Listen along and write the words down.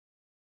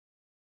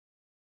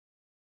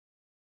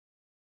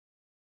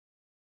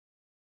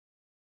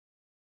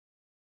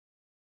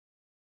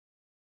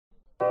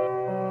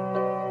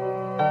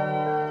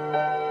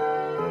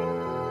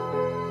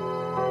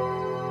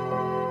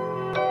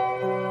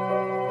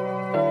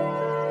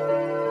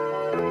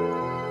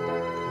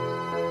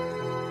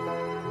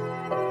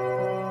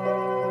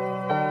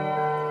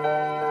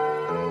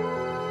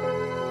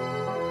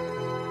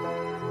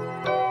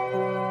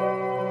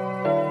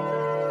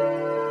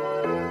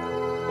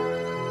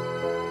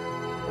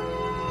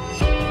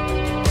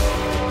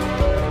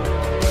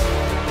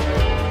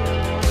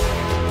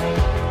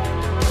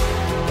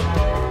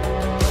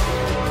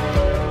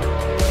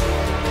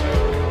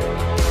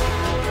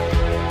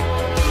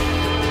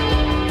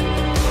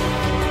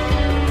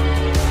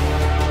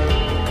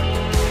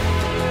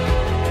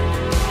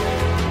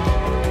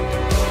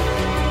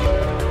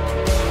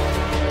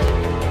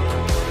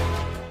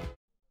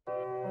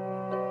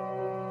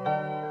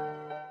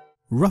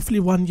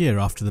Roughly 1 year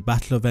after the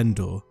Battle of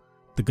Endor,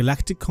 the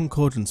Galactic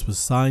Concordance was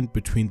signed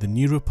between the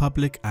New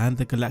Republic and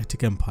the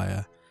Galactic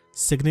Empire,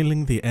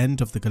 signalling the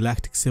end of the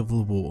Galactic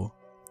Civil War.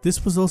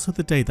 This was also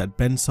the day that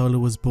Ben Solo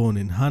was born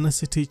in Hana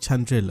City,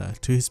 Chandrila,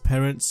 to his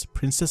parents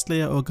Princess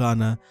Leia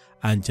Organa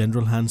and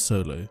General Han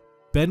Solo.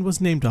 Ben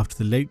was named after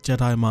the late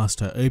Jedi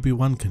Master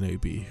Obi-Wan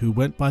Kenobi, who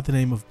went by the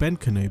name of Ben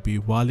Kenobi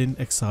while in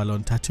exile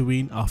on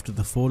Tatooine after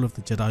the fall of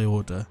the Jedi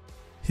Order.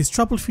 His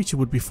troubled future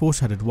would be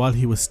foreshadowed while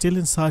he was still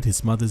inside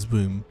his mother's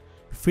womb.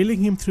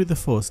 Feeling him through the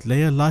Force,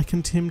 Leia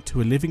likened him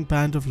to a living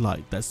band of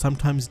light that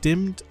sometimes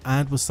dimmed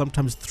and was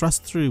sometimes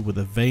thrust through with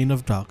a vein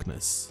of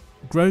darkness.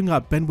 Growing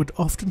up, Ben would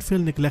often feel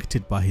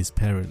neglected by his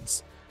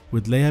parents,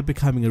 with Leia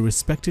becoming a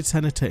respected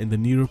senator in the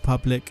New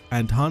Republic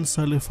and Han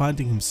Solo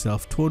finding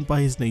himself torn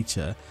by his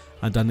nature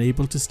and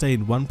unable to stay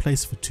in one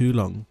place for too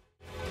long.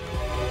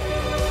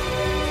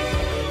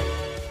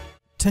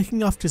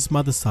 Taking after his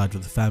mother's side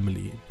of the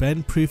family,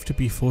 Ben proved to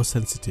be Force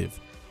sensitive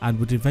and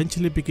would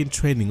eventually begin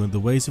training on the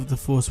ways of the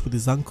Force with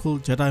his uncle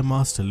Jedi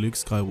Master Luke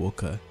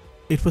Skywalker.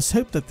 It was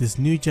hoped that this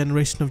new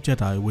generation of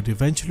Jedi would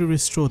eventually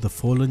restore the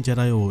fallen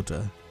Jedi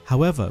Order.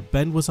 However,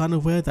 Ben was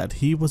unaware that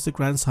he was the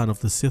grandson of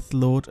the Sith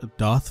Lord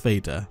Darth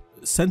Vader.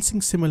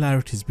 Sensing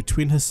similarities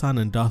between her son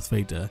and Darth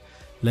Vader,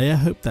 Leia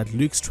hoped that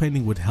Luke's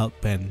training would help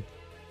Ben.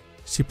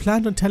 She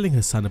planned on telling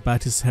her son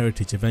about his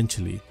heritage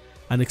eventually,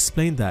 and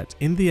explained that,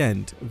 in the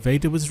end,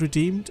 Vader was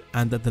redeemed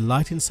and that the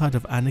light inside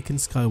of Anakin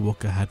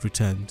Skywalker had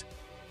returned.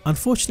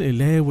 Unfortunately,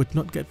 Leia would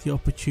not get the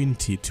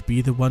opportunity to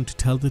be the one to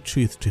tell the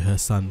truth to her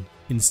son.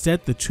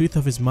 Instead, the truth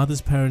of his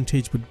mother's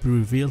parentage would be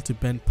revealed to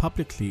Ben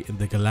publicly in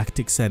the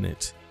Galactic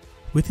Senate.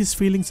 With his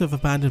feelings of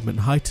abandonment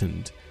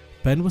heightened,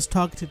 Ben was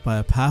targeted by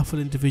a powerful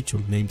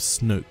individual named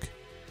Snoke,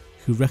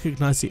 who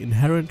recognized the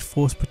inherent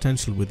Force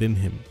potential within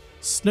him.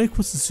 Snoke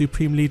was the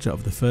Supreme Leader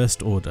of the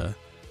First Order,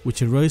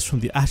 which arose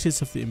from the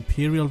ashes of the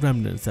Imperial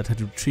remnants that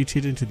had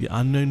retreated into the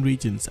unknown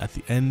regions at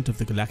the end of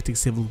the Galactic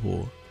Civil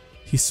War.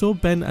 He saw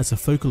Ben as a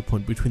focal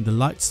point between the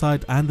light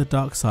side and the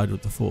dark side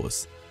of the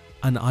Force,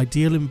 an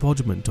ideal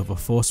embodiment of a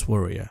Force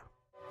warrior.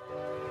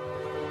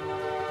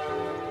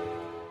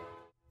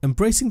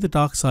 Embracing the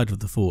dark side of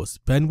the Force,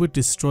 Ben would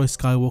destroy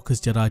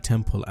Skywalker's Jedi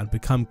Temple and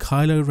become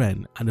Kylo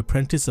Ren, an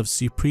apprentice of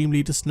Supreme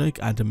Leader Snoke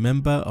and a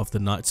member of the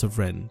Knights of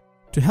Ren.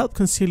 To help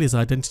conceal his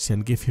identity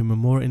and give him a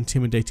more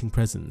intimidating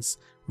presence,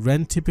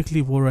 Ren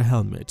typically wore a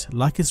helmet,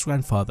 like his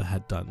grandfather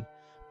had done,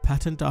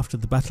 patterned after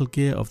the battle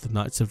gear of the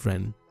Knights of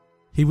Ren.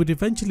 He would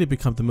eventually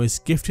become the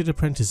most gifted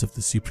apprentice of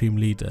the Supreme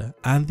Leader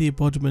and the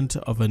embodiment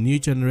of a new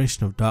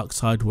generation of dark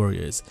side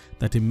warriors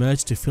that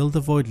emerged to fill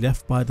the void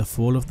left by the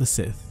fall of the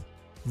Sith.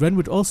 Ren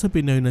would also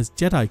be known as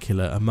Jedi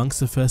Killer amongst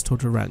the First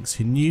Order ranks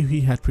who knew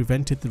he had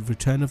prevented the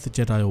return of the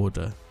Jedi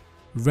Order.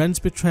 Ren's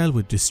betrayal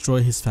would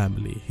destroy his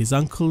family. His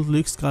uncle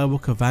Luke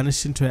Skywalker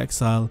vanished into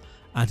exile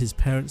and his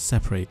parents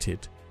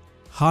separated.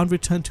 Han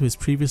returned to his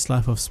previous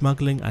life of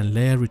smuggling and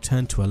Leia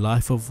returned to a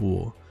life of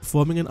war,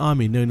 forming an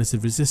army known as the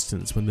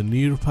Resistance when the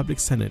New Republic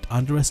Senate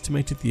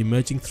underestimated the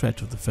emerging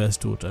threat of the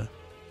First Order.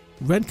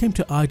 Ren came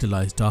to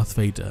idolize Darth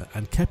Vader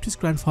and kept his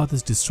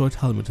grandfather's destroyed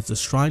helmet as a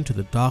shrine to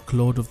the Dark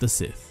Lord of the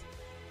Sith.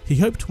 He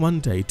hoped one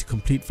day to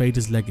complete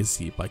Vader's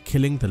legacy by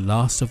killing the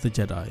last of the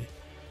Jedi.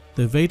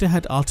 Though Vader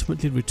had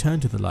ultimately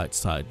returned to the light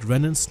side,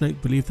 Ren and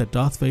Snoke believed that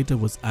Darth Vader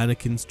was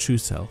Anakin's true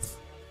self.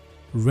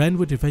 Ren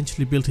would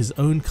eventually build his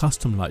own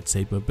custom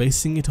lightsaber,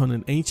 basing it on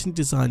an ancient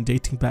design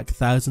dating back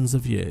thousands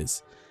of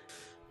years.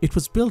 It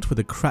was built with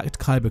a cracked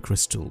kyber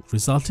crystal,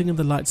 resulting in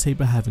the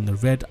lightsaber having a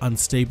red,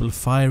 unstable,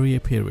 fiery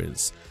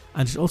appearance,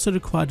 and it also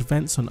required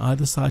vents on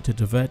either side to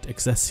divert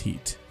excess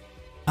heat.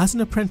 As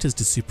an apprentice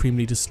to Supreme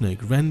Leader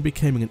Snoke, Ren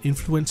became an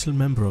influential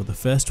member of the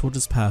First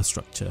Order's power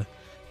structure.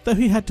 Though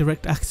he had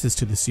direct access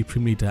to the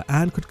Supreme Leader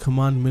and could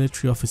command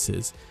military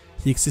officers,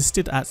 he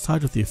existed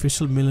outside of the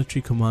official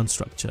military command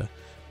structure,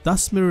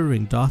 thus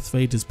mirroring Darth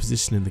Vader's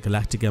position in the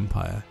Galactic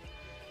Empire.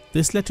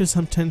 This led to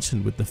some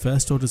tension with the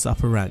First Order's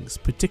upper ranks,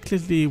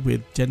 particularly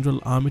with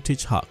General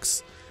Armitage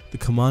Hux, the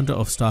commander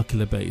of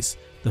Starkiller Base,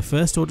 the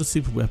First Order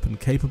superweapon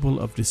capable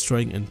of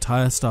destroying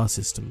entire star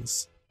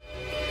systems.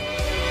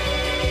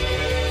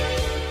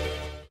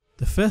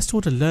 The First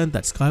Order learned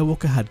that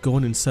Skywalker had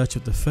gone in search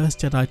of the first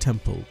Jedi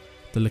Temple,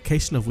 the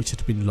location of which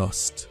had been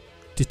lost.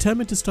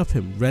 Determined to stop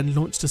him, Ren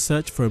launched a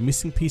search for a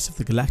missing piece of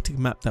the galactic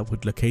map that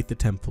would locate the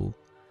temple.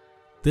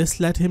 This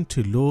led him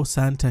to Lor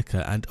San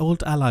Tekka, an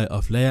old ally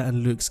of Leia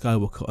and Luke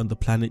Skywalker on the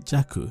planet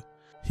Jakku.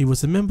 He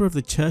was a member of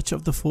the Church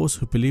of the Force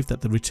who believed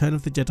that the return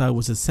of the Jedi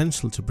was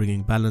essential to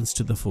bringing balance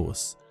to the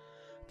Force.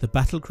 The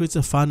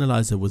battlecruiser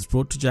Finalizer was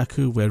brought to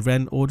Jakku, where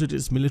Ren ordered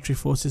its military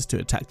forces to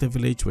attack the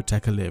village where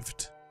Tekka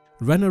lived.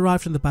 Ren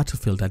arrived on the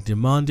battlefield and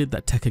demanded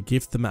that Tekka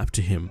give the map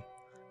to him.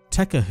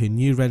 Tekka, who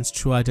knew Ren's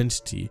true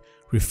identity,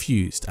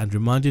 refused and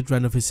reminded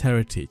Ren of his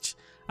heritage,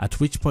 at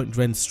which point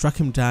Ren struck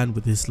him down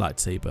with his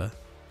lightsaber.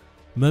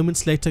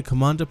 Moments later,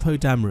 Commander Poe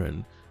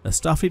Dameron, a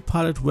Starfleet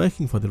pilot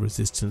working for the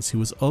Resistance who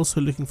was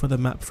also looking for the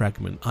map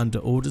fragment under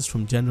orders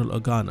from General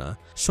Organa,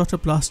 shot a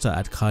blaster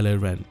at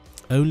Kylo Ren,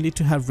 only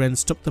to have Ren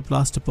stop the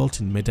blaster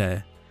bolt in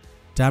midair.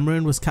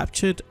 Dameron was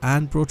captured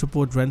and brought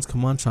aboard Ren's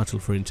command shuttle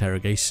for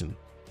interrogation.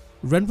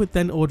 Ren would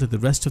then order the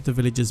rest of the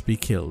villagers be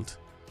killed.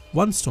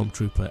 One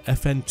stormtrooper,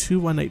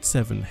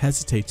 FN-2187,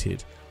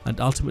 hesitated and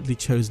ultimately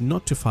chose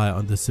not to fire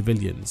on the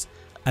civilians,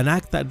 an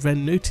act that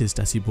Ren noticed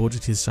as he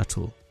boarded his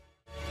shuttle.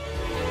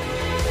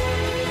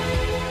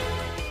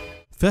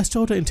 First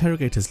Order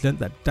interrogators learnt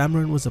that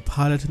Dameron was a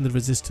pilot in the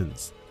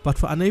Resistance, but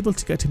were unable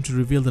to get him to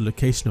reveal the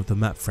location of the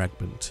map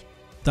fragment.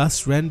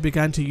 Thus, Ren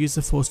began to use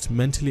the Force to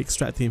mentally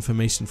extract the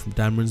information from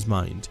Dameron's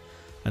mind,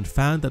 and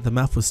found that the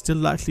map was still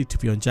likely to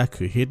be on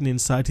Jakku, hidden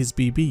inside his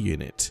BB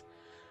unit.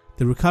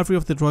 The recovery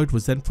of the droid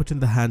was then put in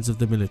the hands of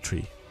the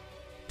military.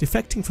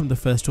 Defecting from the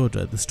First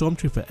Order, the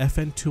stormtrooper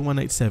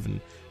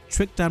FN-2187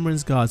 tricked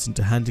Dameron's guards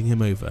into handing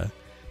him over.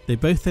 They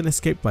both then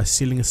escaped by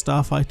stealing a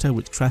starfighter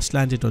which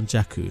crash-landed on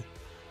Jakku.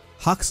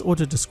 Hux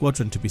ordered a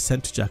squadron to be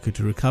sent to Jakku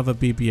to recover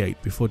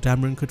BB-8 before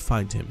Dameron could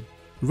find him.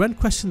 Ren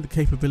questioned the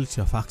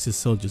capability of Hux's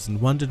soldiers and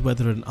wondered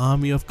whether an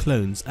army of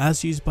clones,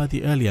 as used by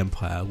the early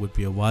Empire, would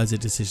be a wiser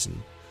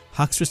decision.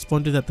 Hux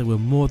responded that they were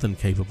more than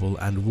capable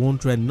and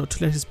warned Ren not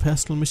to let his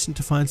personal mission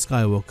to find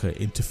Skywalker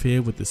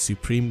interfere with the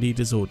Supreme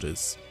Leader's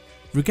orders.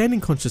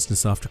 Regaining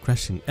consciousness after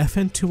crashing,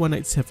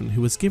 FN-2187,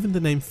 who was given the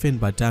name Finn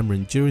by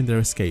Dameron during their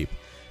escape,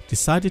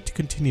 decided to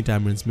continue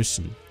Dameron's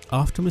mission,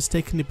 after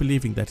mistakenly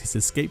believing that his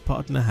escape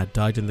partner had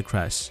died in the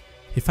crash.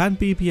 He found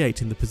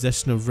BB-8 in the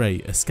possession of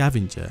Rey, a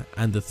scavenger,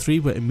 and the three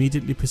were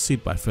immediately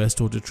pursued by First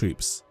Order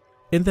troops.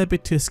 In their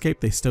bid to escape,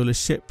 they stole a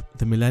ship,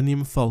 the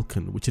Millennium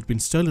Falcon, which had been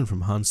stolen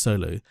from Han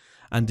Solo,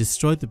 and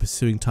destroyed the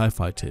pursuing TIE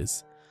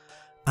fighters.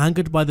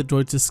 Angered by the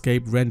droid's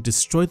escape, Ren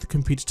destroyed the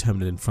computer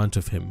terminal in front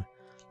of him.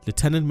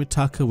 Lieutenant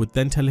Mitaka would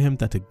then tell him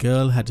that a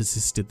girl had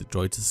assisted the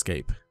droid's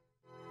escape.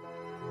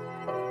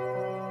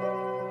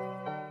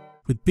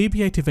 With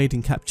BB-8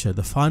 evading capture,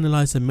 the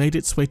Finalizer made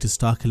its way to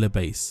Starkiller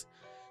Base.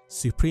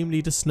 Supreme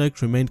Leader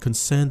Snoke remained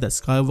concerned that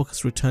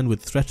Skywalker's return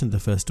would threaten the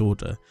First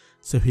Order,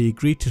 so he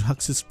agreed to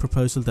Hux's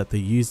proposal that they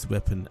use the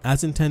weapon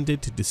as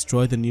intended to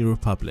destroy the New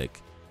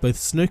Republic. Both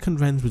Snoke and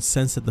Ren would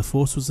sense that the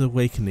Force was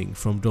awakening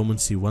from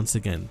dormancy once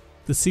again.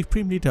 The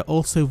Supreme Leader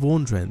also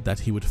warned Ren that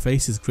he would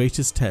face his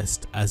greatest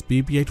test, as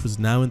BB-8 was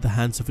now in the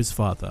hands of his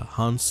father,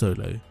 Han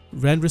Solo.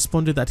 Ren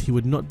responded that he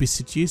would not be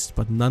seduced,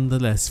 but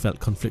nonetheless felt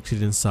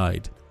conflicted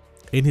inside.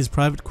 In his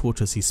private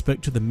quarters, he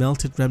spoke to the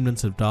melted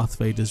remnants of Darth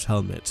Vader's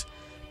helmet,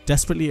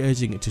 desperately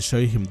urging it to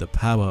show him the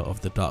power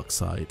of the dark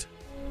side.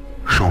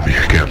 Show me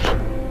again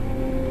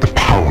the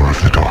power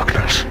of the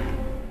darkness.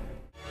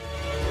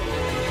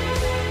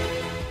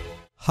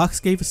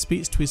 Hux gave a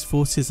speech to his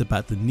forces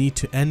about the need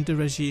to end a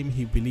regime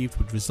he believed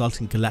would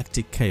result in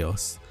galactic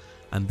chaos,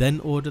 and then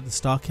ordered the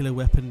Starkiller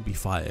weapon be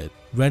fired.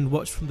 Ren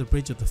watched from the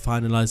bridge of the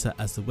Finalizer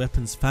as the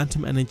weapon's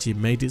phantom energy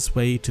made its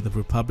way to the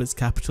Republic's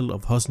capital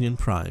of Hosnian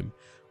Prime,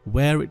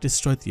 where it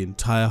destroyed the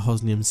entire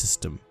Hosnian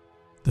system.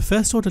 The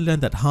First Order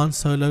learned that Han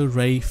Solo,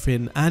 Rey,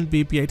 Finn and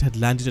BB-8 had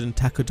landed in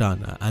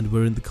Takodana and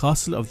were in the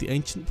castle of the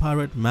ancient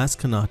pirate Maz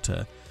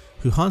Kanata,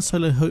 who Han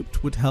Solo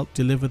hoped would help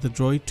deliver the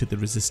droid to the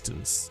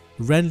Resistance.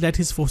 Ren led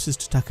his forces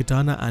to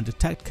Takodana and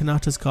attacked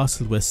Kanata's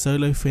castle, where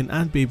Solo, Finn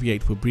and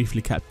BB-8 were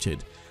briefly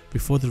captured,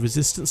 before the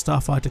Resistance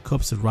Starfighter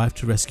Corps arrived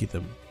to rescue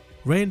them.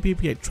 Rey and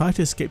BB-8 tried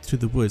to escape through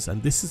the woods,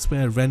 and this is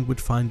where Ren would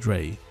find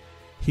Rey.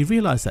 He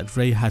realised that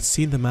Rey had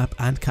seen the map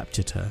and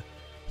captured her.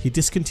 He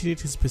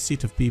discontinued his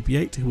pursuit of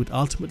BB-8, who would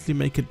ultimately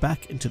make it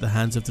back into the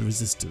hands of the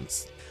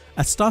Resistance.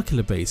 At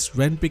Starkiller Base,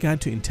 Ren began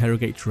to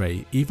interrogate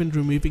Rey, even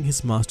removing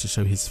his mask to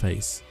show his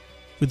face.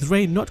 With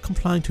Rey not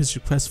complying to his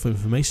request for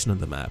information on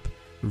the map,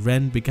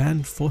 Ren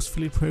began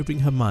forcefully probing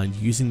her mind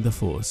using the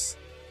Force.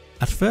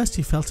 At first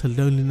he felt her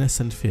loneliness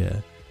and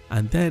fear,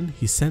 and then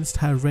he sensed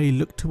how Rey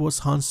looked towards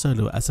Han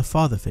Solo as a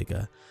father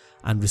figure,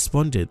 and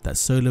responded that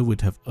Solo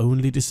would have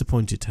only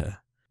disappointed her.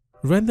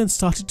 Ren then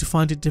started to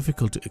find it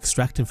difficult to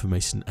extract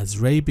information as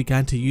Rey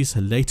began to use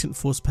her latent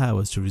Force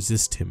powers to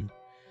resist him.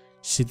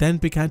 She then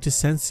began to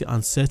sense the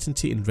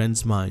uncertainty in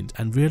Ren's mind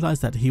and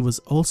realised that he was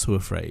also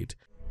afraid.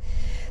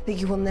 That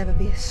you will never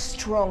be as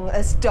strong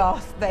as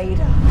Darth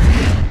Vader.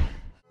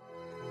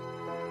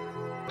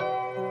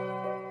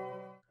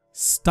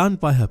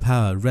 Stunned by her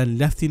power, Ren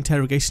left the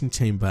interrogation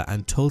chamber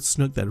and told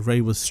Snoke that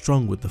Rey was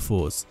strong with the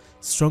Force,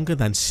 stronger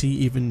than she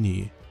even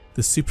knew.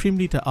 The Supreme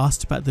Leader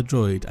asked about the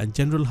droid, and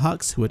General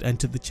Hux, who had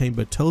entered the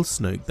chamber, told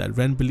Snoke that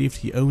Ren believed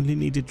he only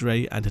needed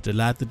Rey and had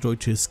allowed the droid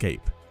to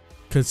escape.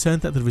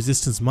 Concerned that the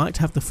Resistance might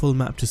have the full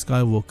map to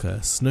Skywalker,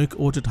 Snoke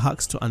ordered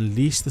Hux to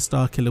unleash the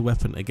Starkiller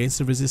weapon against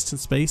the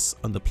Resistance base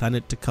on the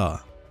planet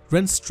Dakar.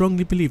 Ren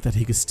strongly believed that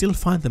he could still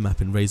find the map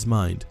in Rey's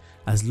mind,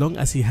 as long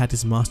as he had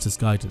his master's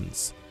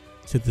guidance,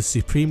 so the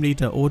Supreme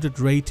Leader ordered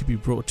Rey to be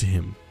brought to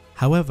him.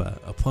 However,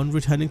 upon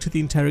returning to the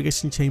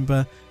interrogation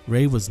chamber,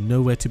 Rey was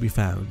nowhere to be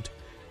found.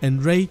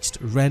 Enraged,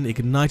 Ren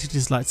ignited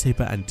his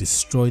lightsaber and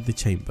destroyed the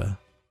chamber.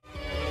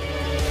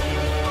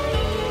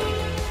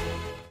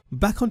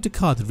 Back on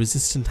Dakar, the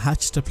Resistance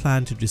hatched a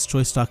plan to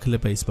destroy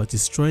Starkiller Base by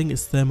destroying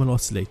its thermal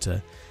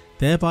oscillator,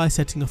 thereby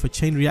setting off a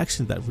chain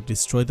reaction that would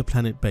destroy the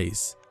planet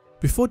base.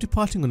 Before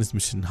departing on his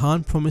mission,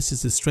 Han promised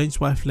his estranged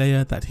wife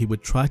Leia that he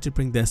would try to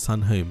bring their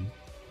son home.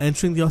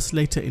 Entering the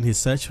oscillator in his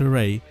search for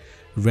Rey,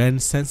 Ren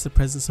sensed the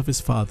presence of his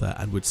father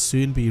and would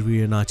soon be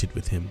reunited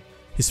with him.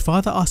 His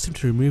father asked him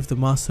to remove the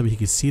mask so he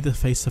could see the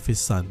face of his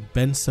son,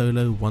 Ben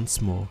Solo,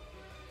 once more.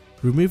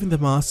 Removing the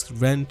mask,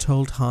 Ren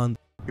told Han,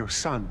 "Your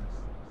son,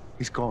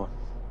 he's gone.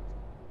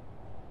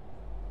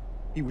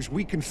 He was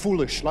weak and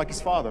foolish like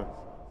his father."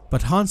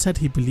 But Han said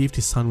he believed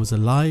his son was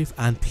alive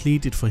and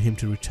pleaded for him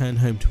to return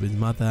home to his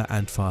mother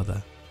and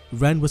father.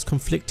 Ren was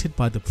conflicted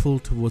by the pull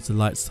towards the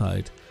light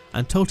side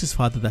and told his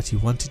father that he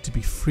wanted to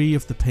be free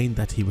of the pain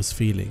that he was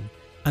feeling,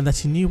 and that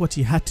he knew what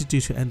he had to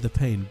do to end the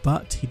pain,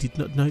 but he did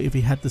not know if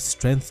he had the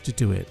strength to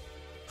do it.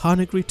 Han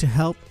agreed to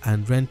help,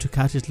 and Ren took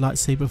out his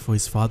lightsaber for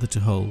his father to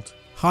hold.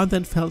 Han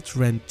then felt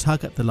Ren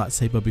tug at the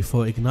lightsaber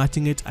before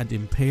igniting it and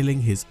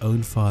impaling his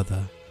own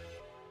father.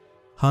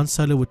 Han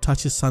Solo would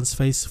touch his son's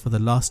face for the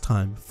last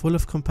time, full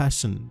of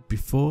compassion,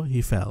 before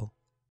he fell.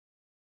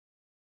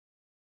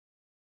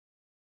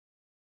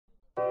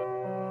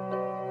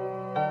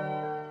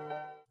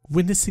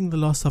 Witnessing the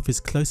loss of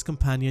his close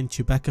companion,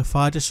 Chewbacca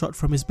fired a shot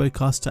from his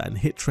bowcaster and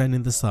hit Ren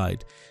in the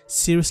side,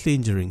 seriously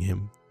injuring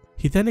him.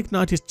 He then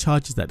ignited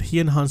charges that he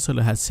and Han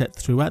Solo had set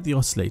throughout the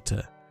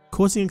oscillator,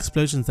 causing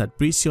explosions that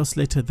breached the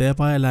oscillator,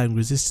 thereby allowing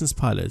Resistance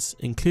pilots,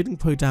 including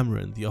Poe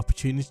Dameron, the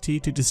opportunity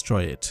to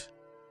destroy it.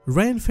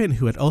 Rey and Finn,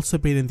 who had also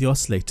been in the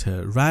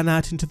oscillator, ran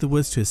out into the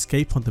woods to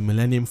escape on the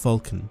Millennium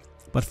Falcon,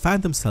 but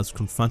found themselves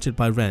confronted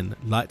by Ren,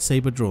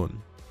 lightsaber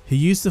drawn. He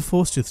used the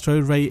Force to throw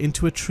Rey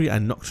into a tree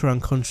and knocked her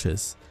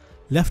unconscious.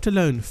 Left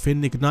alone,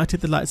 Finn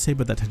ignited the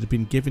lightsaber that had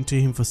been given to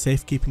him for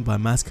safekeeping by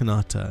Maz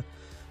Kanata,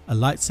 a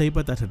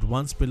lightsaber that had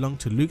once belonged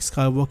to Luke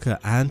Skywalker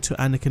and to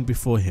Anakin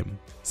before him.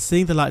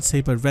 Seeing the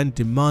lightsaber, Ren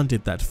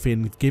demanded that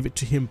Finn give it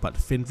to him, but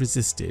Finn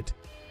resisted.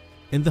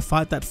 In the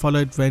fight that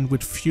followed, Ren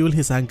would fuel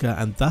his anger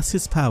and thus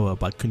his power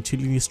by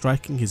continually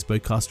striking his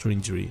bowcaster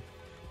injury.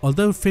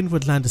 Although Finn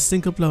would land a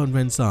single blow on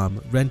Ren's arm,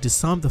 Ren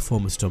disarmed the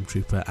former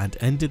stormtrooper and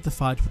ended the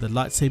fight with a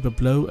lightsaber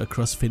blow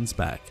across Finn's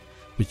back,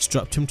 which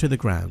dropped him to the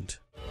ground.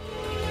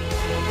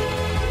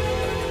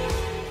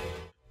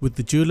 With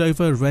the duel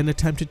over, Ren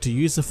attempted to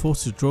use the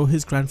Force to draw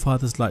his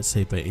grandfather's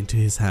lightsaber into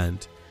his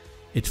hand.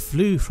 It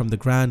flew from the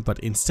ground, but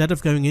instead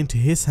of going into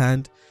his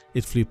hand,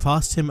 it flew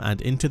past him and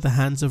into the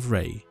hands of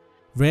Rey.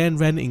 Rey and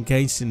Ren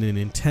engaged in an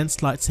intense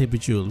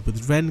lightsaber duel,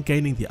 with Ren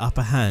gaining the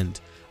upper hand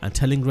and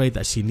telling Rey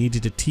that she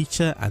needed a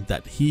teacher and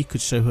that he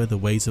could show her the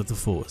ways of the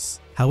Force.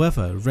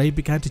 However, Rey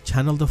began to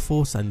channel the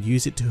Force and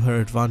use it to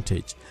her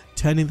advantage,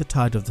 turning the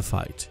tide of the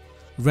fight.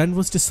 Ren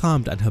was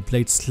disarmed and her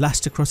blade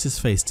slashed across his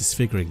face,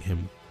 disfiguring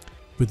him.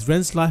 With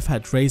Ren's life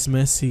at Rey's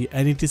mercy,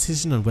 any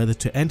decision on whether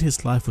to end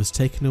his life was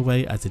taken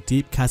away as a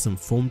deep chasm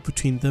formed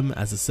between them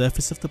as the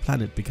surface of the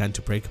planet began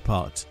to break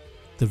apart.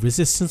 The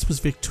Resistance was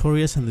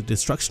victorious and the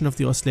destruction of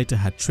the oscillator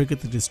had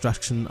triggered the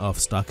destruction of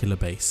Starkiller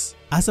Base.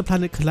 As the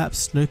planet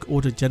collapsed, Snoke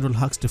ordered General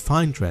Hux to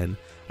find Ren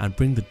and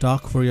bring the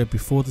Dark Warrior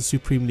before the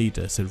Supreme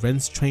Leader so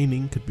Ren's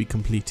training could be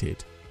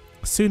completed.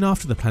 Soon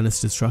after the planet's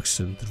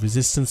destruction, the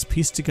Resistance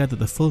pieced together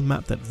the full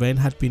map that Ren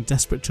had been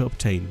desperate to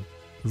obtain.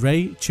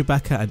 Rey,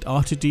 Chewbacca and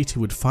R2-D2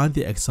 would find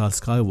the exiled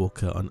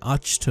Skywalker on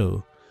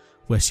Ahch-To,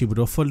 where she would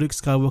offer Luke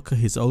Skywalker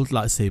his old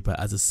lightsaber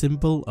as a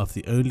symbol of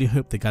the only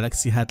hope the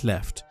galaxy had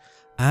left,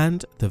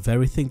 and the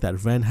very thing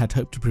that Ren had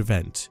hoped to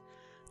prevent,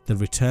 the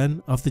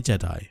return of the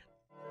Jedi.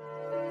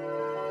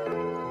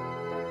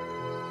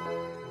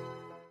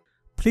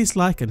 Please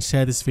like and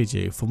share this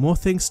video. For more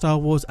things Star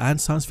Wars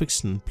and science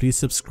fiction, please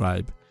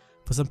subscribe.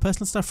 For some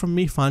personal stuff from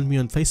me, find me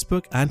on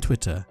Facebook and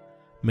Twitter.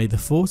 May the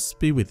Force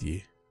be with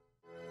you.